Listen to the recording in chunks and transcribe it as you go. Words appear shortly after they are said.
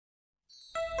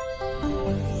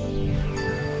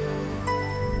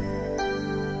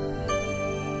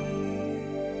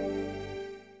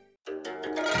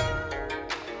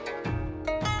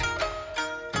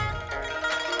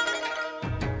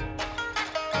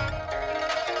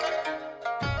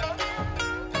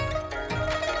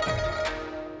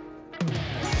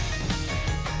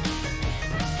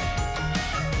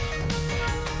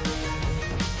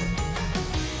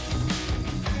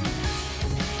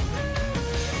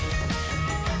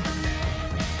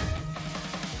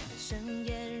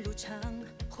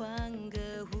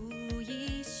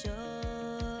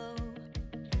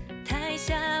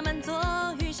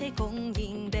共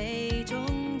饮杯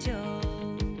中酒，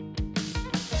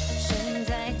身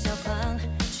在教坊，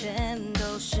全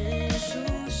都是束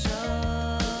手。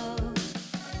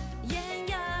烟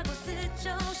压过四周，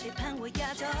谁盼我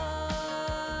压轴？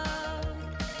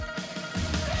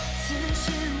此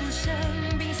时无声，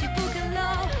屏息不可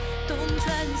漏，东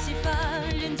穿西放，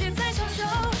人间才长寿。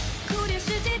苦练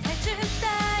世界才知，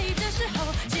待这时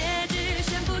候，结局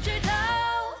先不剧透。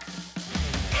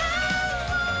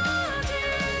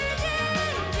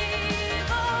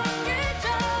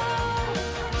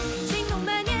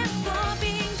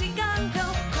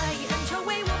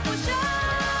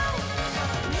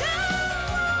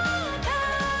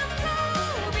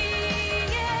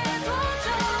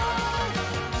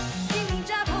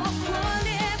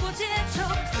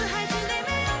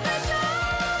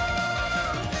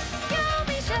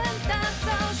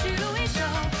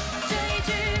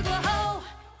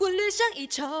 胜一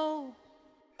筹。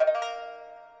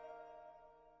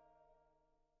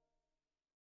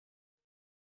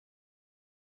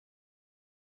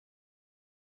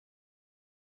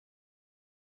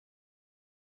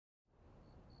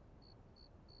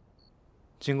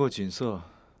经过锦瑟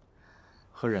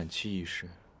和冉七一事，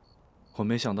我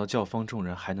没想到教坊众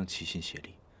人还能齐心协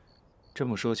力。这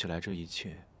么说起来，这一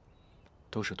切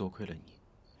都是多亏了你。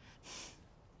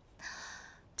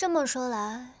这么说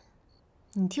来，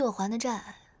 你替我还的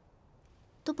债，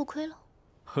都不亏了？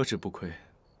何止不亏，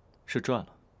是赚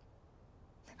了。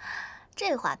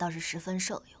这话倒是十分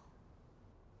受用。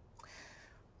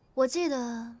我记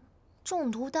得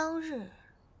中毒当日，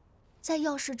在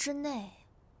药室之内，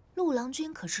陆郎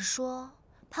君可是说，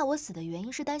怕我死的原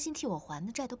因是担心替我还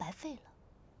的债都白费了。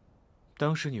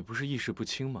当时你不是意识不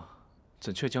清吗？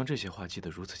怎却将这些话记得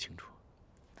如此清楚？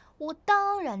我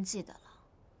当然记得了，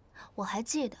我还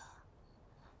记得。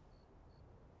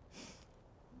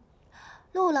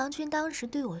 陆郎君当时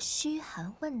对我嘘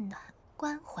寒问暖、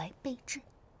关怀备至，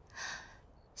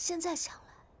现在想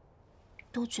来，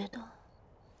都觉得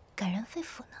感人肺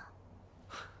腑呢。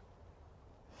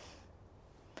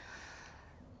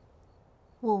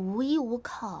我无依无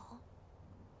靠，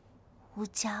无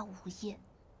家无业，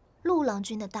陆郎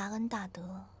君的大恩大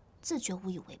德，自觉无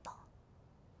以为报。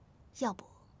要不，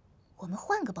我们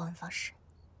换个报恩方式？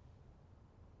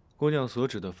姑娘所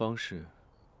指的方式。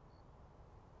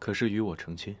 可是与我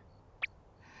成亲，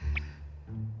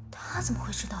他怎么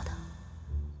会知道的？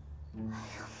哎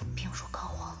呀，病入膏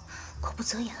肓，口不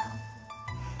择言了，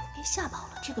别吓跑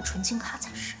了这个纯情咖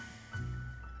才是。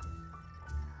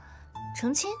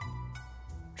成亲？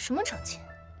什么成亲？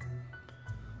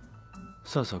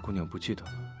飒飒姑娘不记得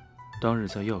了，当日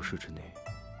在药室之内，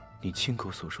你亲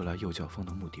口所说来右教坊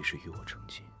的目的是与我成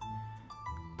亲，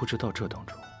不知道这当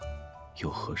中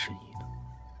有何深意呢？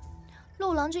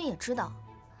陆郎君也知道。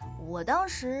 我当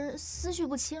时思绪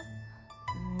不清，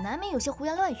难免有些胡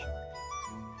言乱语。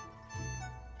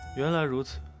原来如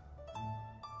此，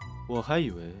我还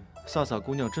以为飒飒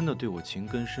姑娘真的对我情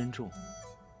根深重，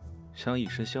想以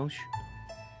身相许。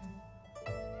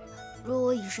若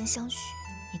我以身相许，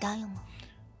你答应吗？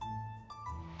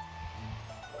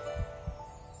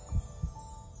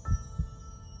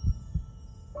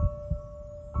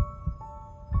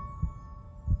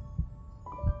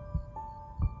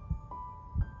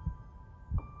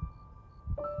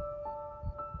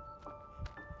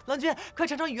郎君，快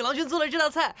尝尝雨郎君做的这道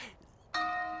菜。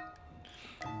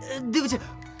对不起，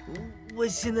我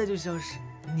现在就消失。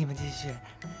你们继续。哎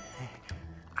呀，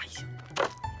哎呀！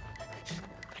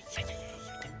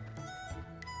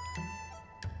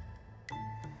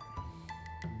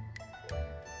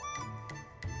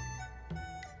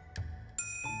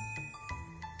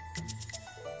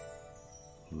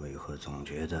为何总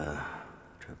觉得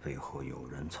这背后有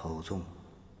人操纵？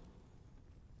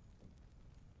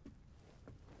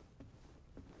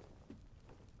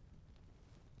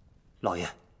 老爷，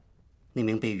那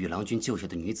名被雨郎君救下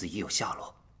的女子已有下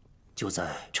落，就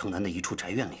在城南的一处宅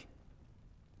院里。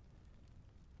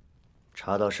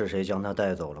查到是谁将她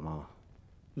带走了吗？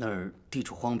那儿地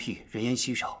处荒僻，人烟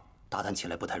稀少，打探起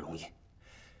来不太容易。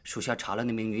属下查了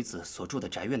那名女子所住的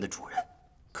宅院的主人，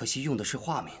可惜用的是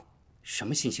化名，什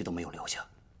么信息都没有留下。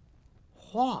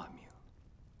化名？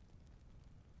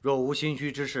若无心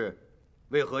虚之事，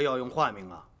为何要用化名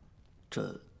啊？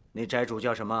这，那宅主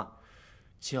叫什么？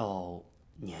 叫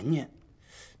年年，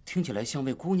听起来像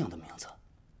位姑娘的名字。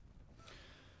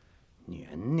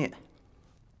年年，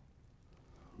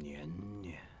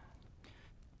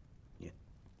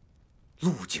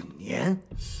陆景年。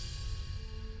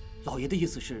老爷的意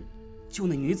思是，救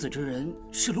那女子之人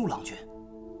是陆郎君。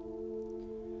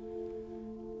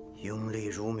鹰泪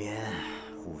如绵，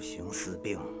互行似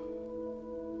病。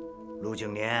陆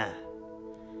景年，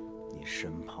你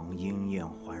身旁莺燕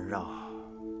环绕，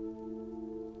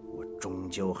我终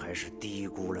究还是低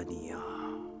估了你呀。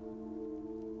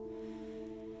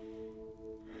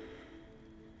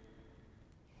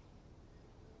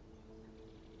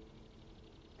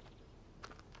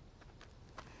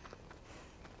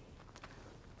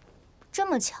这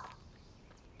么巧，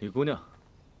李姑娘。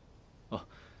哦，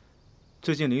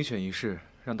最近遴选仪式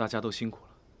让大家都辛苦了。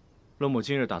陆某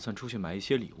今日打算出去买一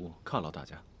些礼物犒劳大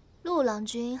家。陆郎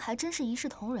君还真是一视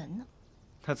同仁呢。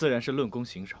那自然是论功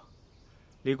行赏。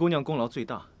李姑娘功劳最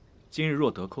大，今日若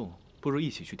得空，不如一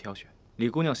起去挑选。李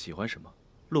姑娘喜欢什么，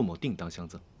陆某定当相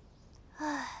赠。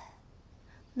唉，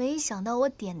没想到我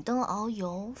点灯熬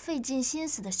油、费尽心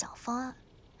思的小方案，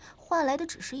换来的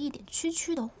只是一点区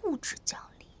区的物质奖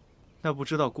励。那不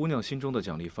知道姑娘心中的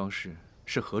奖励方式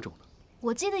是何种呢？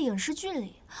我记得影视剧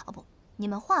里，哦不，你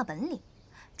们话本里，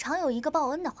常有一个报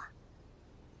恩的话：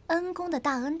恩公的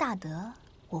大恩大德，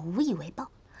我无以为报，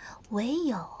唯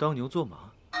有当牛做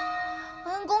马。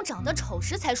恩公长得丑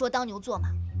时才说当牛做马，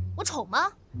我丑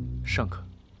吗？尚可。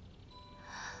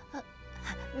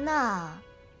那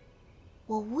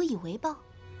我无以为报，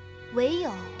唯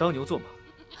有当牛做马。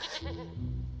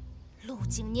陆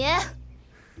景年。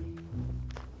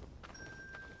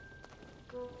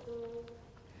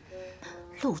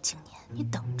陆景年，你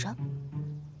等着，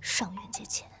上元节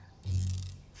前，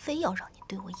非要让你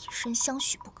对我以身相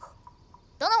许不可。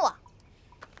等等我。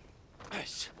哎呀，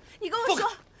你跟我说，那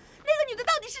个女的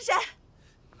到底是谁？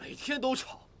每天都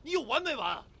吵，你有完没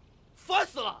完？烦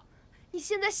死了！你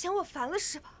现在嫌我烦了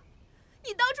是吧？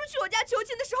你当初去我家求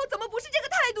亲的时候，怎么不是这个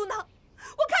态度呢？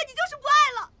我看你就是不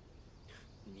爱了。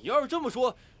你要是这么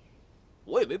说，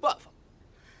我也没办法。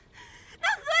那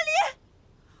合理，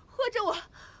或者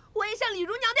我也像李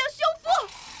如娘那样修复。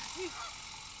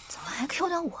怎么还 Q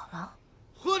到我了？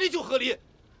合理就合理。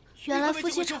原来夫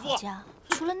妻吵架，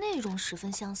除了内容十分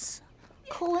相似，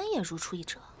口吻也如出一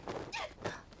辙。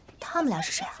他们俩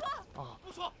是谁啊？哦，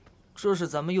这是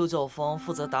咱们右教坊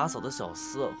负责打扫的小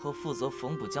厮和负责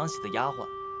缝补浆洗的丫鬟。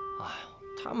哎呀，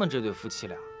他们这对夫妻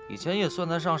俩以前也算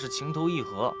得上是情投意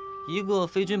合，一个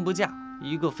非君不嫁，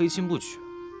一个非亲不娶。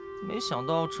没想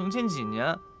到成亲几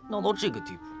年，闹到这个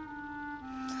地步。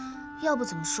要不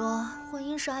怎么说婚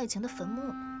姻是爱情的坟墓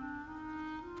呢？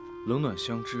冷暖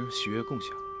相知，喜悦共享。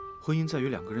婚姻在于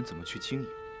两个人怎么去经营，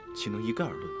岂能一概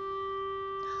而论呢？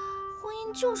婚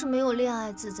姻就是没有恋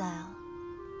爱自在啊，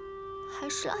还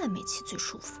是暧昧期最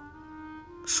舒服，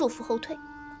束缚后退，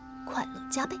快乐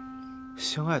加倍。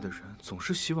相爱的人总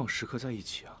是希望时刻在一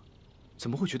起啊，怎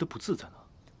么会觉得不自在呢？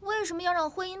为什么要让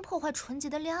婚姻破坏纯洁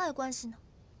的恋爱关系呢？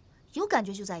有感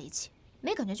觉就在一起，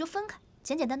没感觉就分开，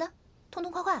简简单单，痛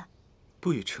痛快快。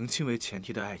不以成亲为前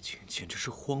提的爱情简直是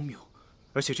荒谬，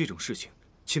而且这种事情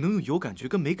岂能用有感觉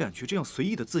跟没感觉这样随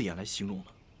意的字眼来形容呢？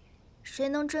谁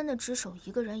能真的只守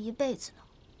一个人一辈子呢？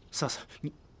飒飒，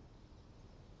你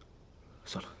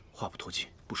算了，话不投机，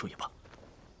不说也罢。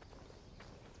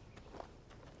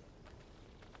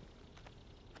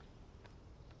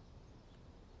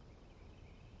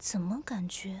怎么感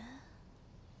觉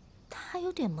他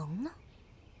有点萌呢？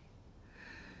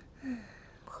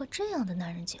和这样的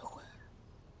男人结婚，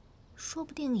说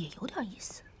不定也有点意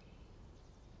思。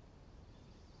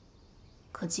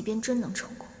可即便真能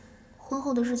成功，婚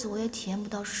后的日子我也体验不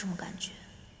到是什么感觉，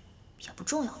也不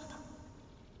重要了吧？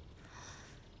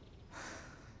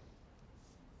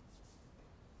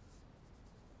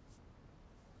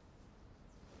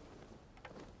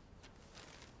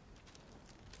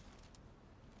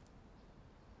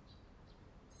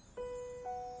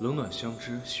冷暖相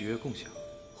知，喜悦共享。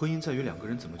婚姻在于两个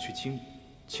人怎么去经营，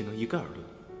岂能一概而论？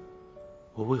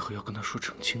我为何要跟他说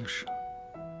成亲的事呢？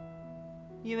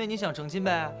因为你想成亲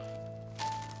呗。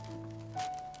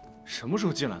什么时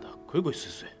候进来的？鬼鬼祟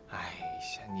祟。哎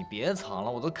呀，你别藏了，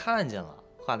我都看见了，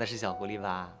画的是小狐狸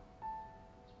吧？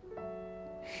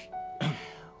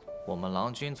我们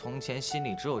郎君从前心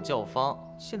里只有教坊，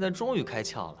现在终于开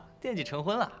窍了，惦记成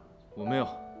婚了。我没有，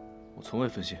我从未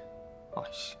分心。哎呀，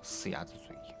死鸭子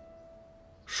嘴硬。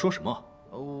说什么？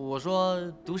我说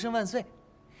独身万岁。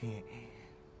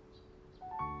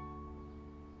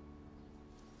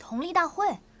同俪大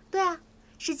会？对啊，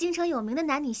是京城有名的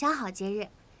男女相好节日，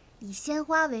以鲜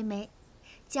花为媒，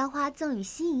将花赠与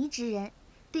心仪之人，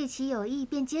对其有意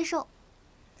便接受。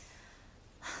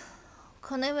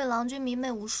可那位郎君迷妹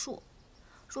无数，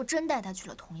若真带他去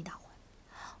了同俪大会，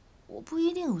我不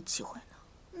一定有机会呢。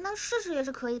那试试也是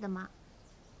可以的嘛。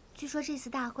据说这次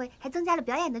大会还增加了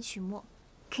表演的曲目，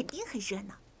肯定很热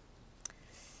闹。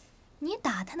你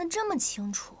打探的这么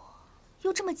清楚，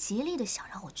又这么极力的想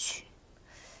让我去，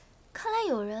看来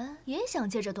有人也想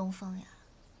借这东风呀。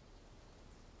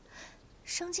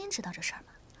生金知道这事儿吗？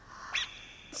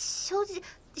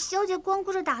小姐光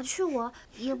顾着打趣我，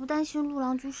也不担心陆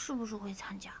郎君是不是会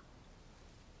参加。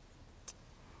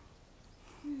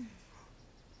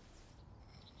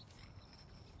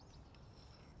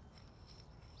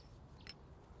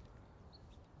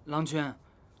郎君，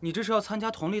你这是要参加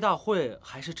同俪大会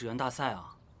还是纸鸢大赛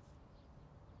啊？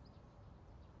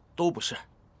都不是，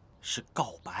是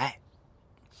告白。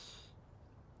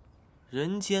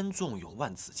人间纵有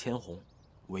万紫千红，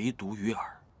唯独于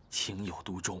尔情有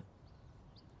独钟。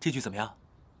这句怎么样？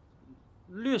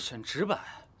略显直白。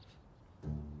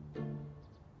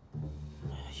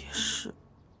也是。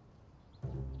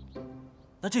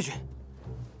那这句，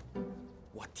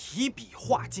我提笔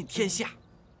画尽天下，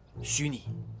许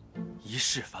你一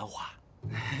世繁华。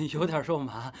有点肉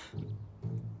麻。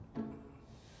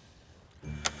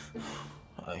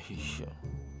哎呀，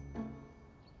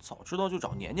早知道就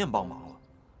找年年帮忙了。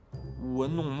舞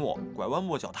文弄墨，拐弯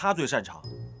抹角，他最擅长。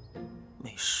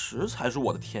美食才是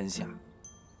我的天下。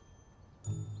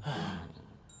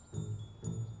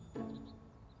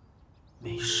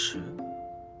美食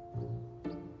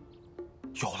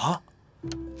有了。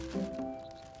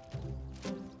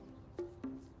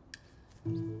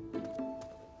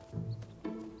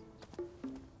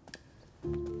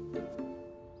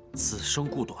此生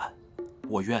故短，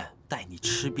我愿带你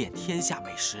吃遍天下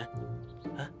美食。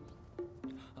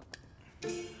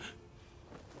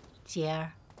杰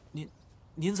儿，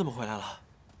您怎么回来了？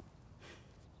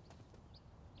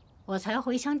我才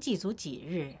回乡祭祖几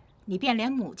日，你便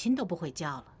连母亲都不会叫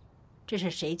了，这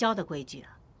是谁教的规矩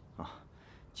啊？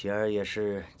杰儿也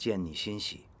是见你欣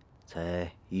喜，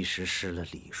才一时失了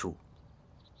礼数。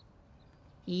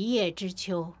一叶知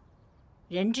秋，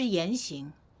人之言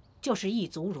行，就是一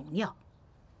族荣耀。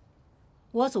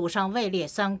我祖上位列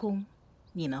三公，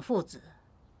你们父子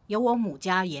有我母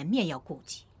家颜面要顾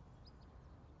及，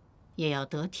也要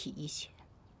得体一些。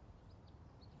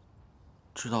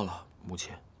知道了，母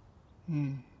亲。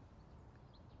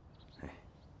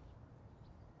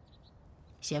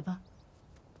写吧。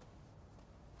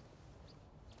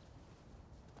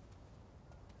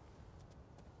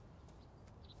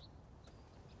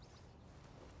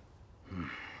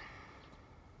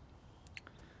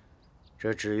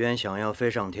这纸鸢想要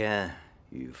飞上天，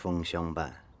与风相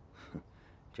伴，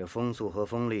这风速和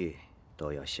风力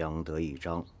都要相得益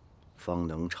彰，方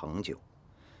能长久，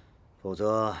否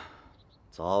则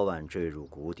早晚坠入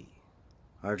谷底。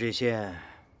而这线，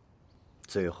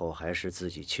最后还是自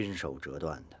己亲手折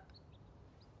断的。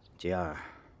杰儿，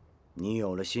你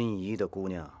有了心仪的姑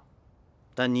娘，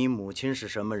但你母亲是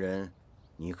什么人，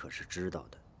你可是知道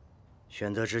的。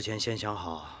选择之前先想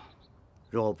好，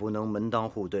若不能门当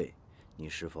户对，你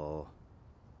是否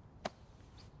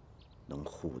能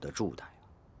护得住她呀？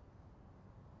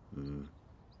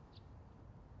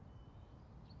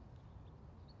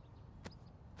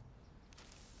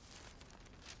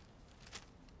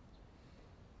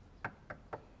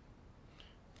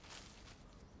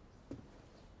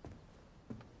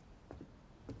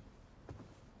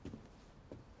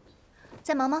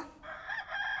在忙吗？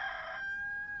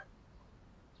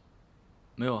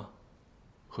没有啊，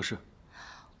何事？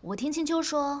我听青秋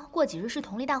说过几日是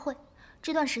同俪大会，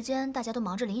这段时间大家都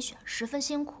忙着遴选，十分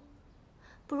辛苦，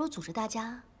不如组织大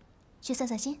家去散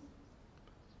散心。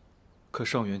可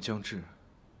上元将至，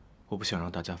我不想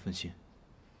让大家分心。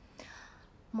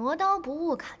磨刀不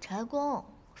误砍柴工，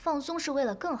放松是为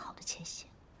了更好的前行。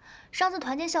上次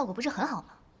团建效果不是很好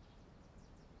吗？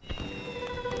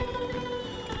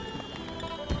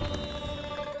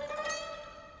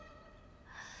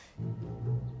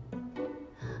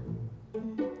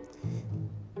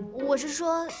我是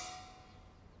说，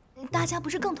大家不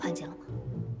是更团结了吗？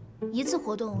一次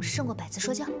活动胜过百次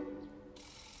说教。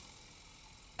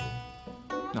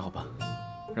那好吧，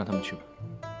让他们去吧。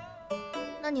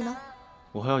那你呢？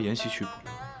我还要研习曲谱。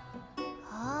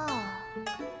哦，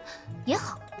也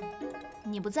好。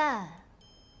你不在，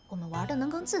我们玩的能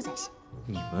更自在些。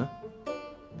你们，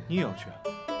你也要去啊？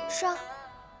是啊，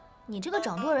你这个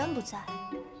掌舵人不在，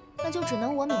那就只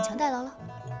能我勉强代劳了。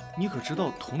你可知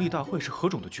道同俪大会是何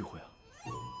种的聚会啊？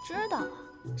知道啊，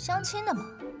相亲的嘛。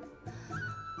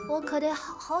我可得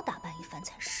好好打扮一番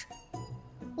才是。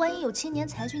万一有青年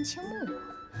才俊倾慕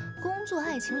我，工作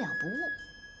爱情两不误，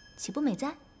岂不美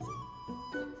哉？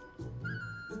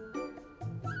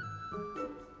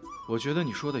我觉得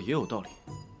你说的也有道理。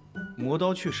磨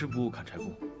刀确实不误砍柴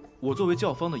工，我作为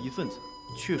教坊的一份子，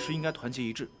确实应该团结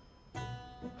一致。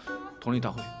同俪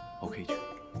大会，我可以去。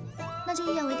那就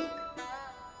一言为定。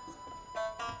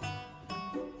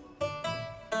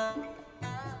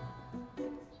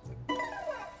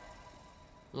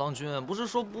郎君不是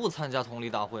说不参加同俪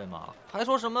大会吗？还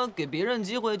说什么给别人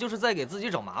机会就是在给自己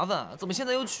找麻烦，怎么现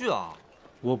在又去啊？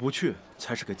我不去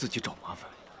才是给自己找麻烦。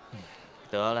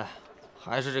得嘞，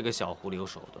还是这个小狐狸有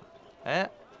手段。哎，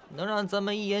能让咱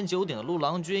们一言九鼎的陆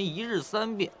郎君一日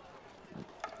3变。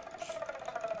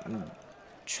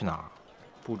去哪儿？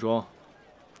布庄。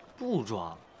布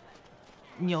庄？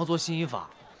你要做新衣法？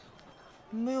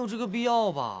没有这个必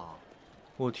要吧？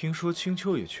我听说青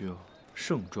丘也去哦，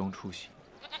盛装出席。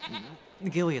你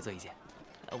给我也做一件，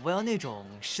我要那种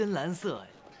深蓝色、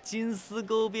金丝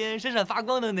钩边、闪闪发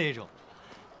光的那种。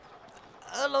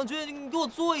郎君，你给我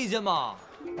做一件嘛。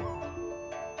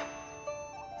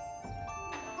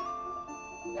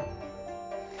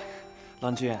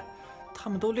郎君，他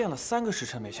们都练了3个时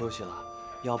辰没休息了，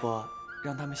要不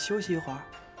让他们休息一会儿？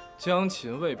将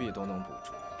琴未必都能补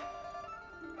足，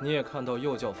你也看到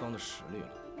右教坊的实力了，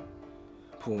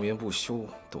不眠不休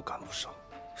都赶不上。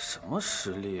什么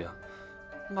实力啊？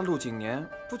那陆景年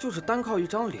不就是单靠一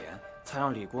张脸，才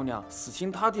让李姑娘死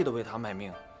心塌地的为他卖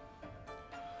命？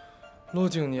陆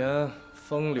景年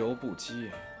风流不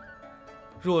羁，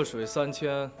弱水3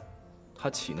千，他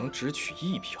岂能只取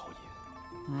一瓢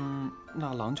饮？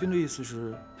那郎君的意思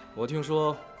是？我听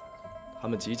说，他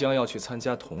们即将要去参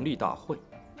加同俪大会，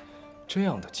这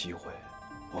样的机会，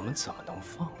我们怎么能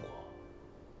放过？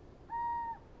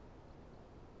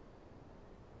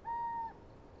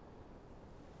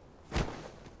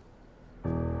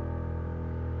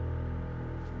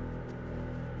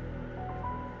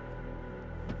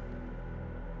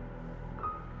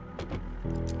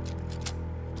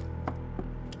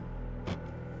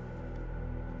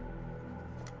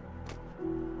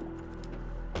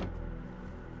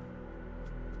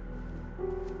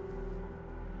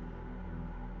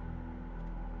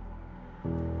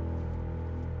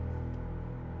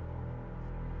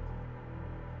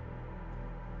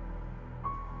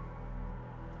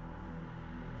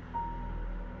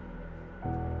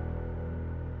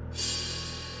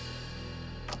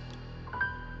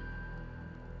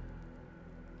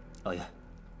老爷，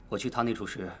我去他那处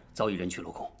时早已人去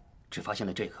楼空，只发现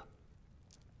了这个。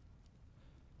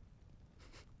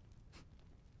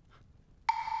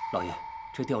老爷，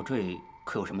这吊坠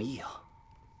可有什么异样？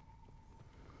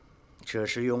这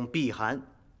是用碧函、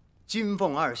金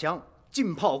凤2香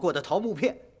浸泡过的桃木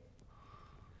片。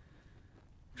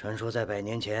传说在100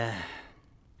年前，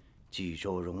冀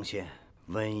州荣县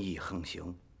瘟疫横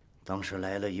行，当时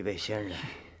来了一位仙人，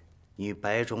以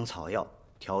100种草药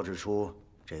调制出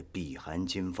这碧函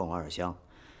金凤2香，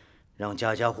让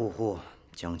家家户户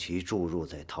将其注入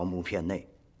在桃木片内，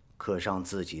刻上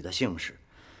自己的姓氏，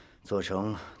做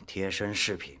成贴身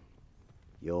饰品，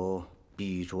有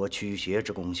避浊驱邪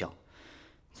之功效。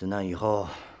自那以后，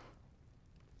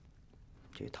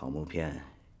这桃木片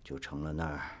就成了那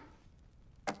儿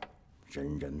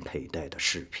人人佩戴的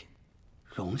饰品。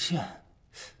荣县，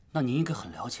那您应该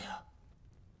很了解啊。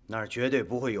那儿绝对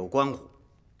不会有官户，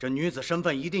这女子身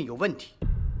份一定有问题。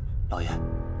老爷，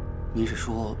您是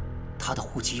说她的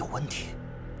户籍有问题？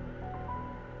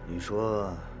你说，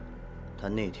她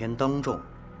那天当众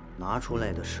拿出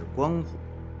来的是官户，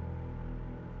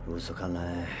如此看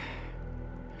来，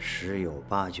十有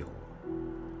8九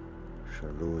是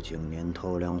陆景年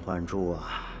偷梁换柱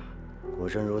啊！果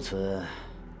真如此，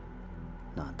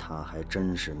那他还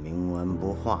真是冥顽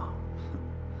不化。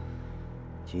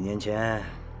几年前，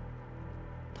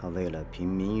他为了平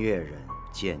民越人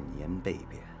谏言被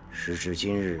贬，时至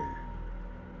今日，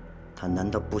他难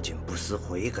道不仅不思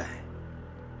悔改，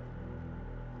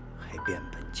还变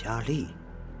本加厉？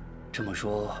这么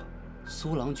说，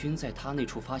苏郎君在他那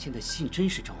处发现的信真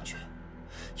是正确，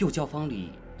右教坊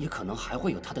里也可能还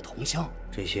会有他的同乡。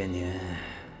这些年，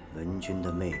文君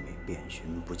的妹妹遍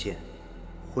寻不见，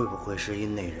会不会是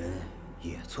因那人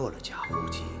也做了假户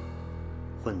籍，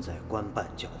混在官办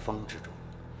教坊之中？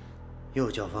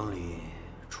右教坊里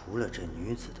除了这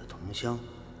女子的同乡，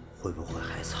会不会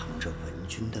还藏着文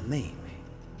君的妹妹？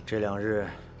这2日，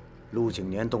陆景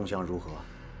年动向如何？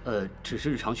只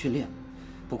是日常训练，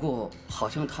不过好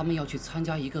像他们要去参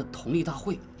加一个同俪大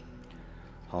会。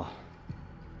好，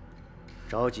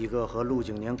找几个和陆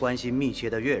景年关系密切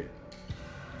的越人，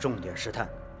重点试探，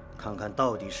看看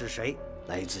到底是谁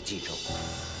来自冀州。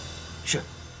是，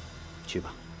去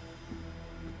吧。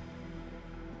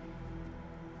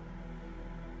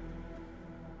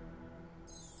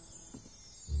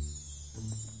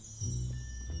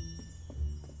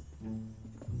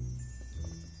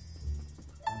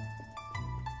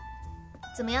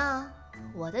怎么样，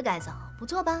我的改造不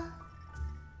错吧？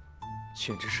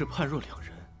简直是判若两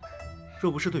人。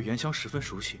若不是对原乡十分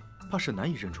熟悉，怕是难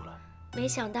以认出来。没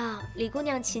想到李姑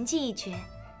娘琴技一绝，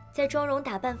在妆容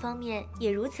打扮方面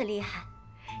也如此厉害，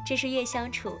真是越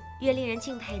相处越令人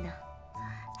敬佩呢。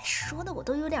说的我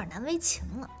都有点难为情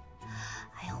了。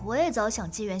哎呀，我也早想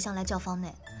接原香来教坊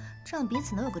内，这样彼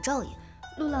此能有个照应。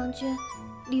陆郎君，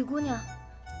李姑娘，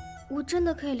我真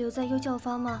的可以留在右教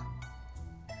坊吗？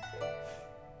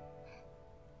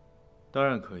当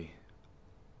然可以，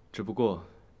只不过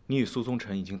你与苏宗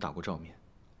臣已经打过照面，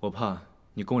我怕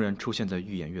你公然出现在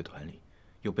预演乐团里，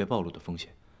有被暴露的风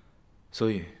险，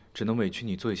所以只能委屈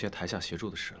你做一些台下协助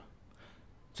的事了。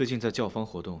最近在教坊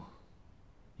活动，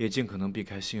也尽可能避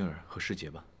开欣儿和师姐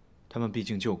吧，他们毕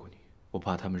竟救过你，我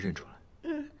怕他们认出来。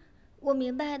我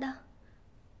明白的。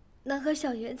能和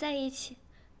小云在一起，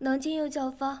能进右教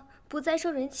坊，不再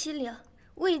受人欺凌，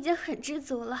我已经很知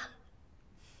足了。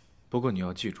不过你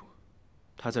要记住，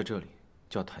他在这里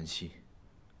叫檀溪，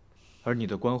而你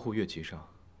的官户乐籍上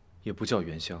也不叫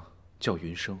原香，叫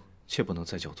云生，切不能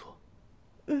再叫错。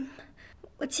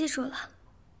我记住了。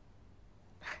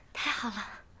太好了。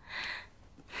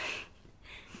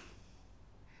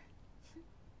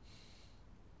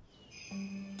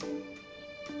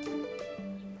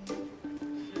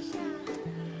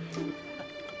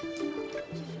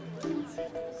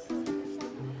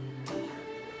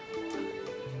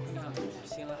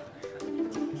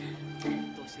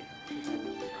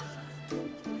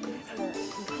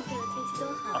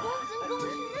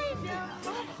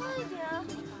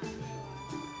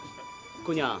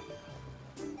姑娘，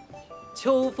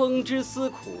秋风知丝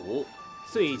苦，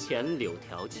岁前柳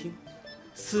条青，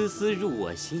丝丝入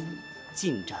我心，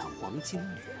尽展黄金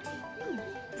缕。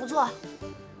不错。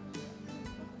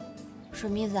什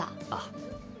么意思啊？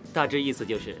大致意思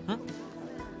就是，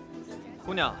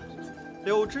姑娘，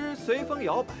柳枝随风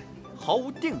摇摆，毫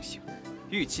无定性，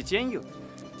玉气坚硬，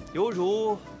犹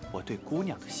如我对姑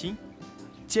娘的心，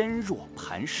坚若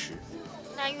磐石。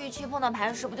那玉器碰到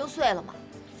磐石不就碎了吗？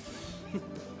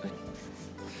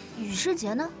宇师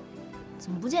杰呢？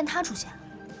怎么不见他出现？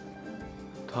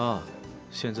他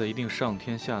现在一定上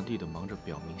天下地的忙着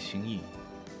表明心意。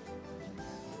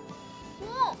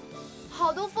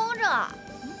好多风筝啊！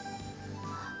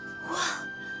哇！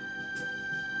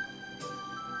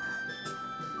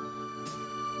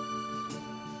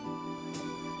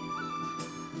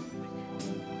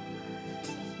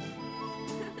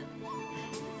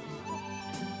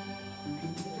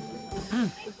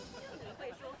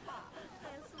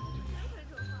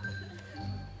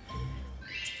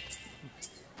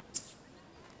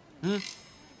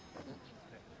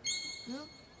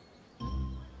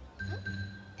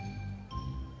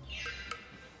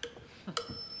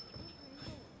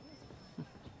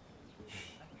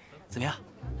怎么样，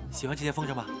喜欢这些风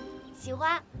筝吗？喜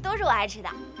欢，都是我爱吃的。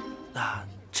那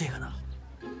这个呢？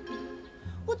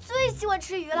我最喜欢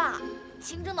吃鱼了，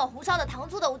清蒸的、红烧的、糖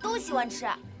醋的，我都喜欢吃。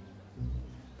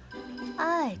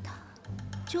爱他，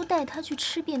就带他去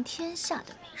吃遍天下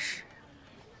的美食。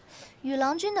与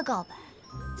郎君的告白，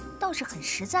倒是很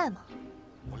实在嘛。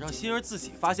我让欣儿自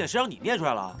己发现，谁让你念出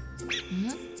来了？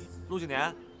陆景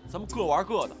年，咱们各玩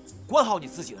各的，管好你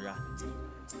自己的人。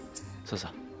瑟瑟，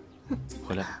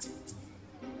回来。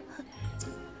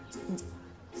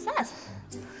飒飒，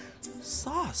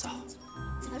飒飒。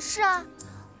是啊，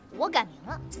我改名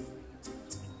了，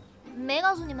没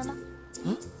告诉你们吗？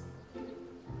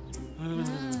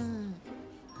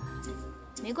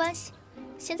没关系，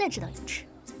现在知道有吃。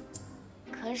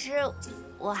可是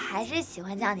我还是喜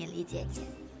欢叫你李姐姐。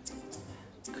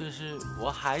可是我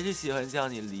还是喜欢叫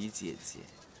你李姐姐。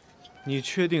你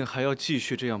确定还要继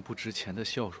续这样不值钱的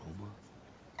笑容吗？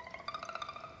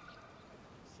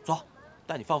走，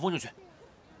带你放风筝去。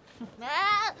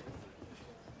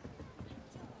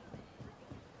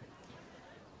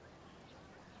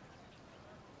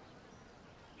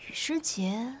宇师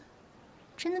杰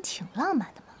真的挺浪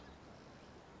漫的嘛。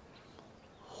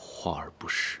华而不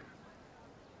实。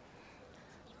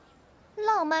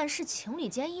浪漫是情侣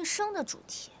间一生的主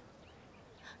题，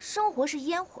生活是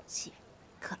烟火气，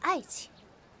可爱情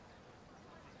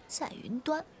在云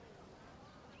端。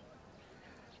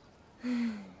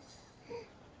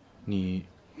你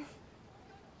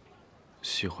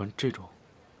喜欢这种？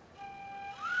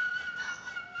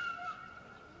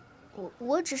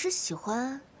我只是喜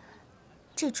欢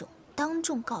这种当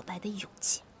众告白的勇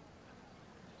气。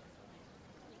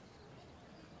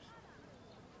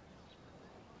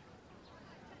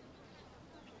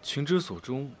情之所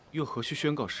钟，又何须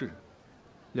宣告世人？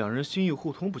两人心意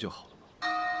互通不就好了吗？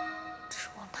指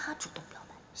望他主动表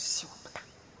白，希望不大，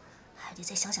还得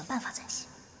再想想办法才行。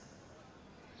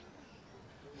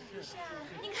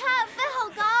你看，飞好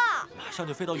高啊！马上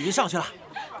就飞到云上去了。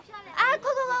哎，快！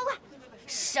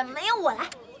什么呀？我来。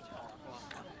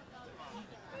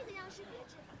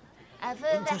哎，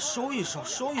菲菲，你再收一收，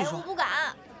收一收。我不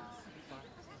敢。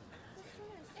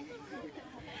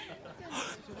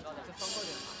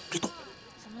别动！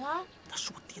怎么了？他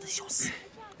是我爹的小厮，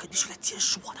肯定是来监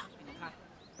视我的。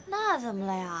那怎么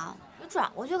了呀？你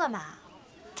转过去干嘛？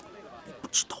你不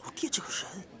知道我爹这个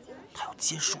人，他要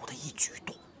监视我的一举一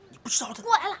动，你不知道的。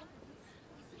过来了。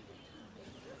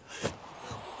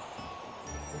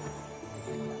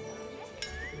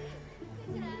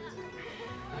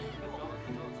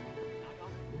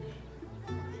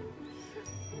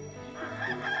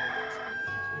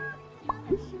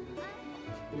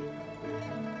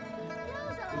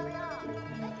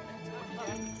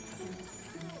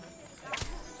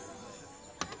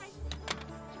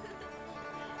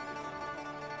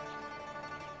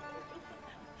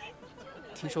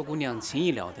听说姑娘情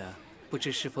意了得，不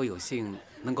知是否有幸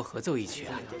能够合奏一曲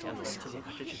啊？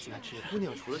姑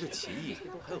娘除了这棋艺，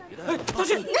还有别的。哎，道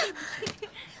歉！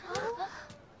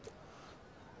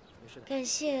感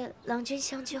谢郎君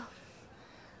相救。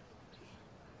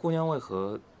姑娘为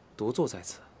何独坐在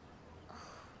此？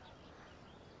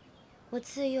我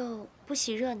自幼不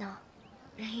喜热闹，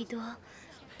人一多，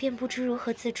便不知如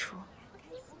何自处。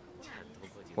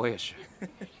我也是，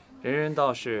人人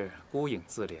道是孤影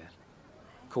自怜。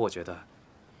可我觉得，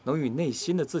能与内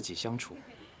心的自己相处，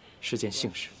是件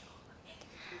幸事。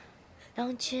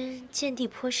郎君见地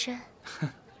颇深，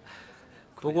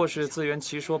不过是自圆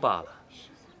其说罢了。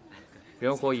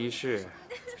人活一世，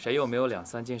谁又没有2、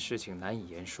3件事情难以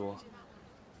言说，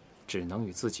只能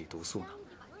与自己独诉呢？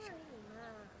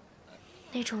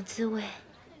那种滋味，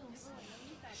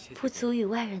不足与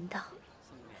外人道。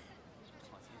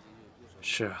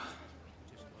是啊。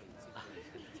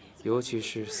尤其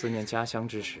是思念家乡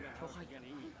之时，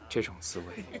这种滋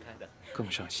味更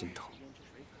上心头，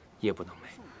夜不能寐。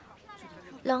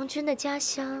郎君的家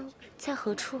乡在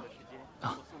何处？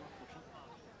啊，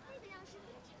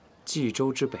冀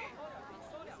州之北，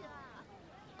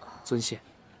遵县。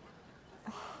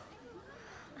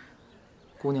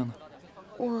姑娘呢？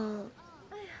我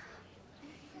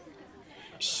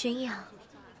浔阳。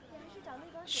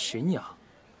浔阳，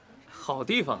好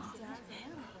地方啊！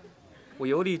我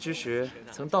游历之时，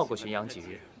曾到过浔阳几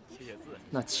日，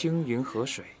那青云河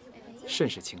水，甚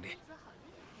是清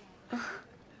冽。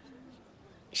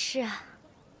是啊。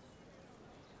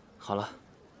好了，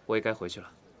我也该回去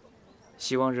了。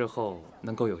希望日后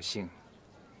能够有幸，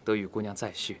得与姑娘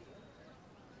再续。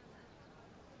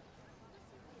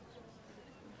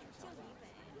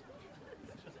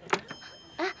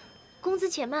啊，公子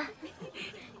且慢。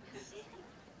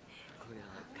姑娘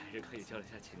改日可以教一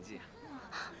下琴技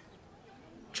啊。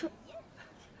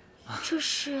这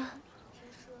是……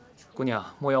姑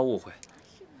娘莫要误会，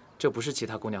这不是其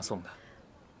他姑娘送的，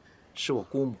是我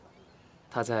姑母，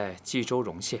她在冀州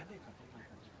荣县。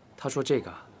她说这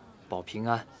个保平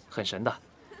安，很神的，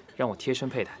让我贴身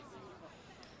佩戴。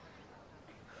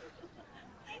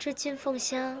这金凤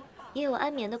香也有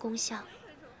安眠的功效，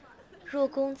若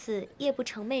公子夜不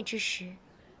成寐之时，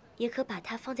也可把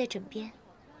它放在枕边。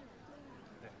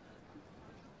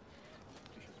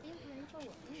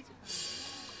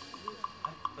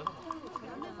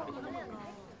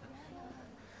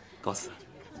告辞。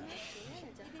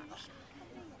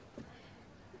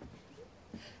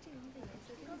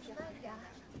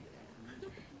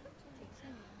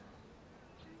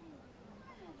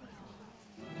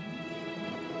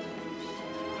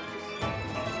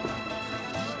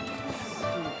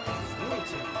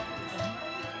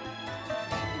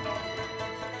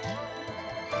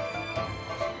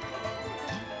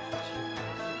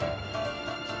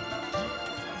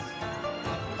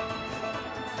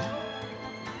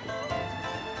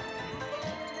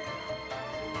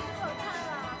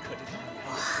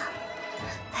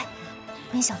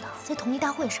没想到在同一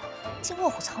大会上竟卧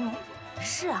虎藏龙。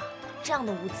是啊，这样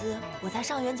的舞姿，我在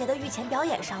上元节的御前表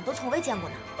演上都从未见过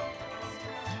呢。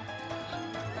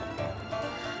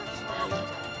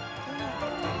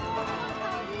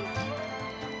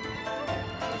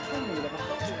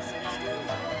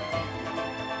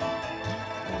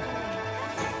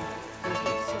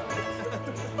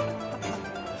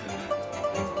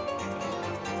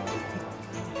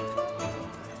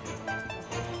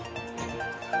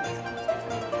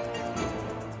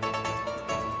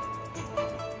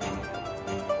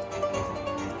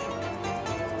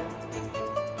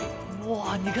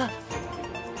哇，你看，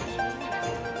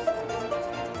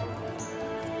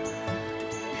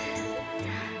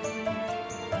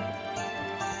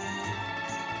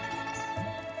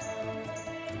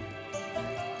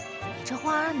你这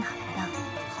花哪来的？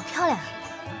好漂亮啊！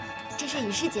这是宇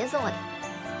师杰送我的。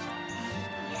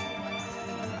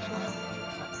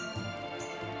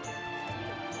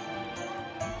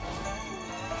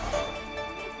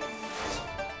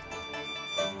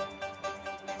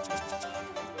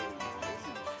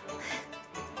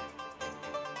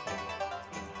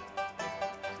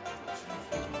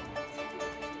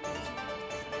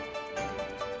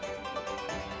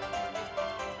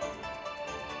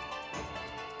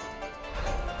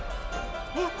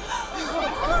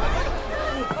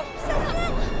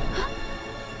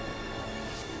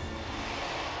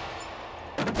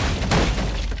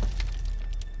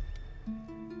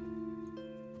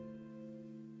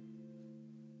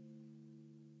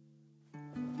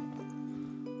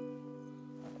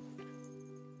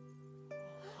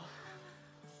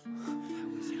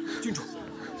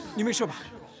你没事吧？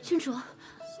郡主，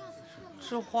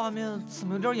这画面怎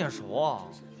么有点眼熟啊？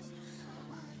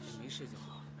没事就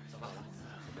好。走吧。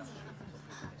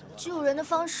救人的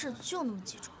方式就那么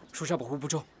几种。属下保护不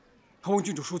周，还望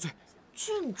郡主恕罪。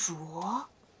郡主，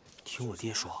听我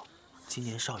爹说，今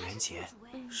年上元节，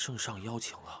圣上邀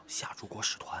请了夏诸国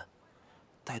使团，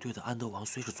带队的安德王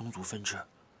虽是宗族分支，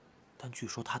但据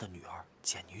说他的女儿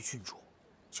简妮郡主，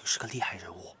竟是个厉害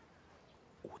人物，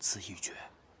舞姿一绝。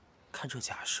看这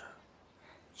架势，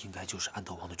应该就是安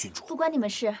德王的郡主。不关你们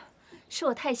事，是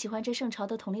我太喜欢这圣朝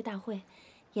的同俪大会，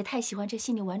也太喜欢这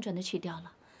细腻婉转的曲调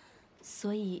了，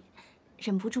所以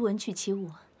忍不住文曲起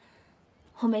舞。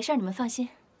我没事，你们放心。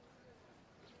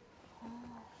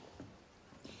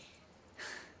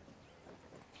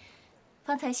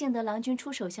方才幸得郎君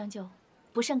出手相救，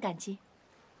不胜感激。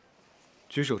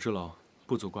举手之劳，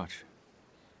不足挂齿。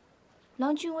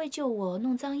郎君为救我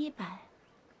弄脏衣摆，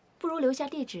不如留下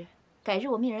地址，改日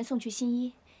我命人送去新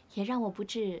衣，也让我不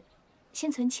致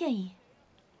心存歉意。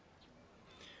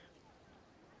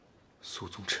苏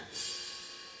宗臣，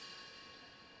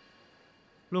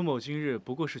陆某今日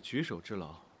不过是举手之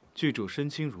劳，剧主身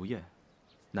轻如燕，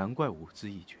难怪舞姿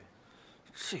一绝。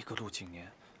这个陆景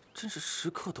年真是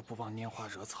时刻都不帮拈花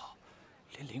惹草，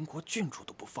连邻国郡主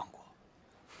都不放过。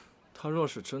他若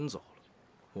是真走了，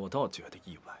我倒觉得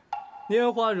意外。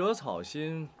拈花惹草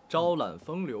心，招揽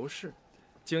风流事，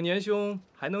景年兄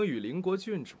还能与邻国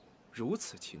郡主如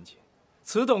此亲近，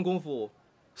此等功夫，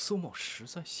苏某实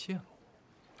在羡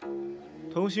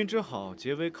慕。同心之好，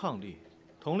结为伉俪。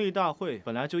同俪大会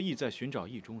本来就意在寻找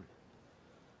意中人，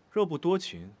若不多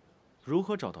情，如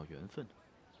何找到缘分呢？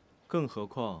更何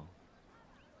况，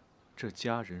这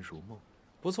佳人如梦。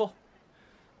不错，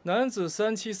男子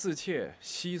三妻四妾，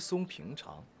稀松平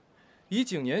常。以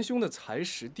景年兄的才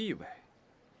识地位，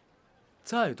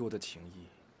再多的情谊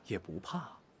也不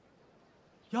怕。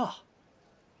呀，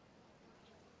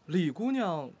李姑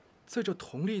娘在这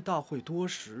同俪大会多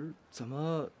时，怎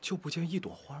么就不见一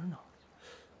朵花呢？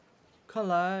看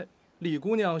来李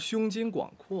姑娘胸襟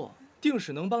广阔，定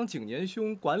是能帮景年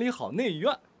兄管理好内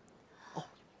院。哦，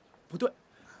不对，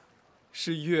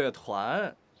是乐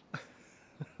团。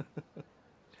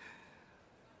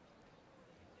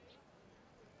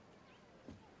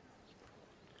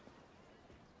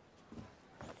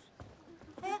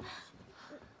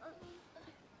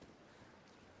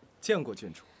见过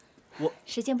郡主，我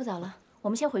时间不早了，我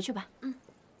们先回去吧。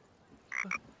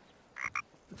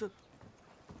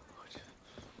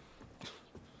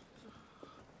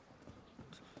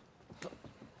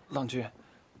郎君，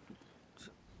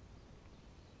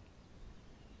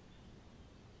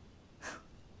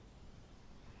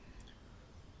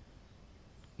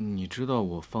你知道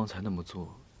我方才那么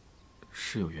做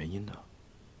是有原因的，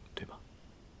对吧？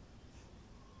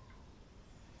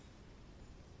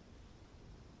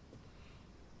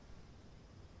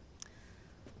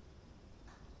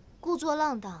故作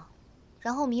浪荡，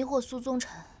然后迷惑苏宗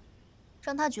臣，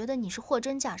让他觉得你是货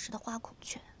真价实的花孔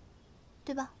雀，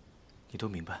对吧？你都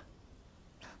明白？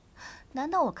难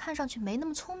道我看上去没那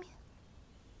么聪明？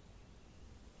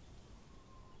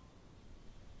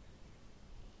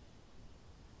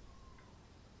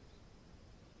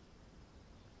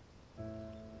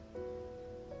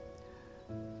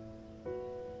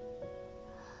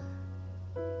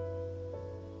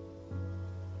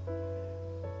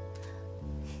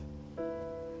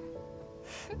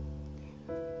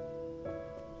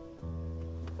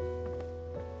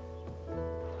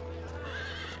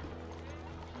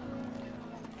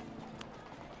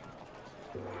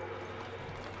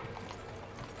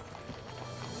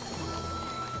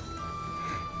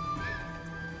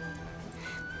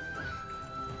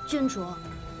郡主，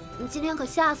你今天可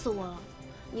吓死我了！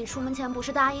你出门前不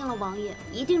是答应了王爷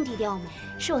一定低调吗？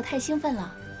是我太兴奋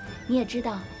了。你也知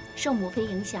道，受母妃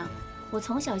影响，我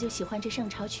从小就喜欢这圣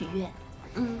朝曲乐。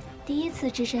第一次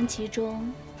置身其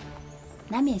中，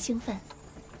难免兴奋。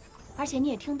而且你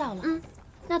也听到了，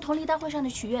那同俪大会上的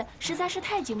曲乐实在是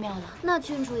太精妙了。那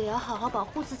郡主也要好好保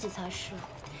护自己才是。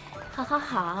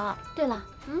好。对了，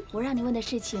我让你问的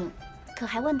事情，可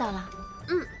还问到了？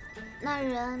那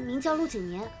人名叫陆景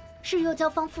年，是右教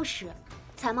坊副使，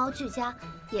才貌俱佳，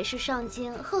也是上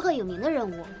京赫赫有名的人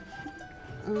物。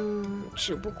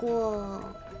只不过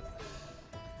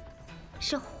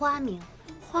是花名。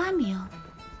花名？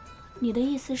你的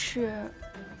意思是，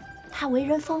他为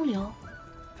人风流？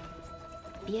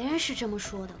别人是这么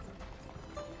说的。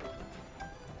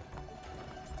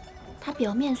他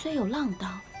表面虽有浪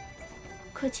荡，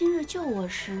可今日救我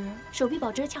时，手臂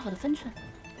保持着恰好的分寸。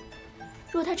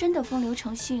若他真的风流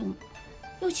成性，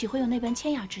又岂会有那般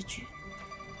谦雅之举？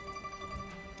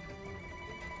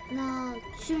那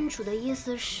郡主的意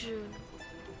思是？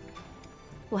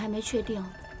我还没确定，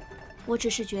我只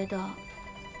是觉得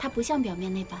他不像表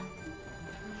面那般。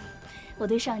我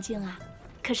对上京啊，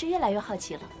可是越来越好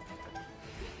奇了。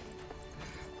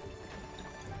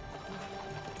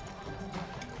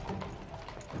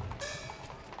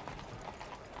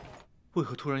为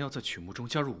何突然要在曲目中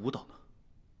加入舞蹈呢？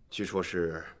据说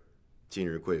是近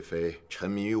日贵妃沉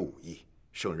迷于武艺，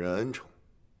受人恩宠，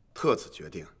特此决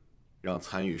定让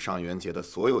参与上元节的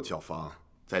所有教坊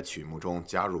在曲目中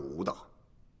加入舞蹈。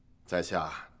在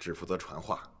下只负责传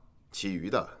话，其余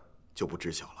的就不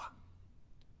知晓了。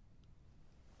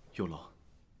有劳。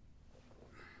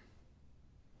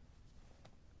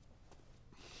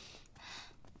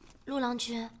陆郎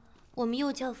君，我们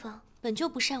右教坊本就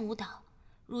不善舞蹈，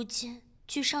如今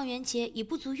距上元节已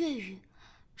不足月余，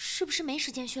是不是没时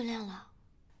间训练了？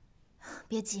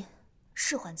别急，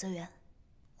事缓则圆，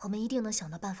我们一定能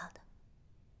想到办法的。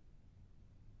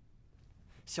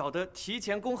小的提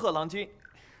前恭贺郎君，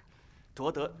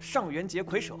夺得上元节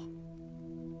魁首。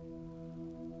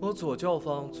我左教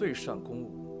坊最善弓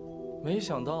舞，没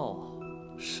想到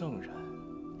圣人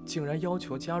竟然要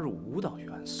求加入舞蹈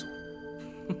元素。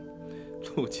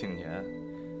陆景年，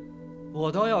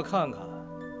我倒要看看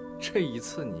这一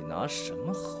次你拿什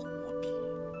么和我比。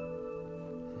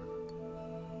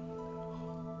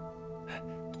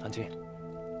郎君，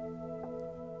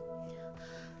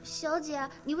小姐，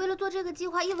你为了做这个计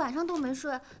划一晚上都没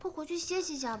睡，不回去歇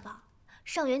息一下吧？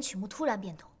上元曲目突然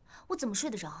变动，我怎么睡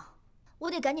得着啊？我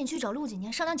得赶紧去找陆景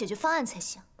年商量解决方案才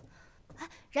行。哎，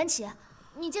冉启，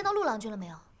你见到陆郎君了没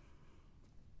有？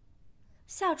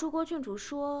夏诸国郡主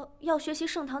说要学习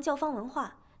盛唐教坊文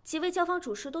化，几位教坊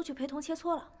主事都去陪同切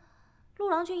磋了。陆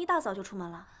郎君一大早就出门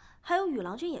了，还有宇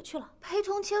郎君也去了。陪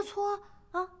同切磋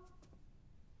啊？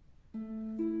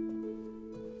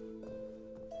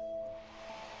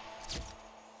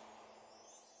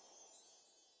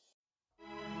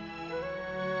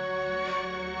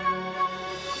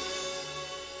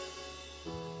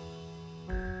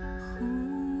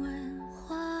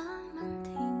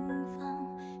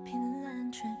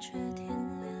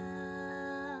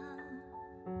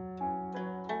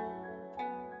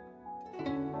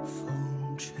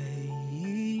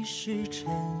是真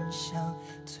相，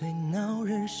最恼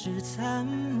人是残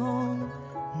梦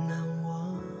难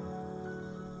忘。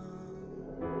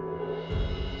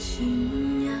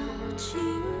青鸟尽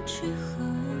去何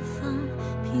方？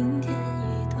平添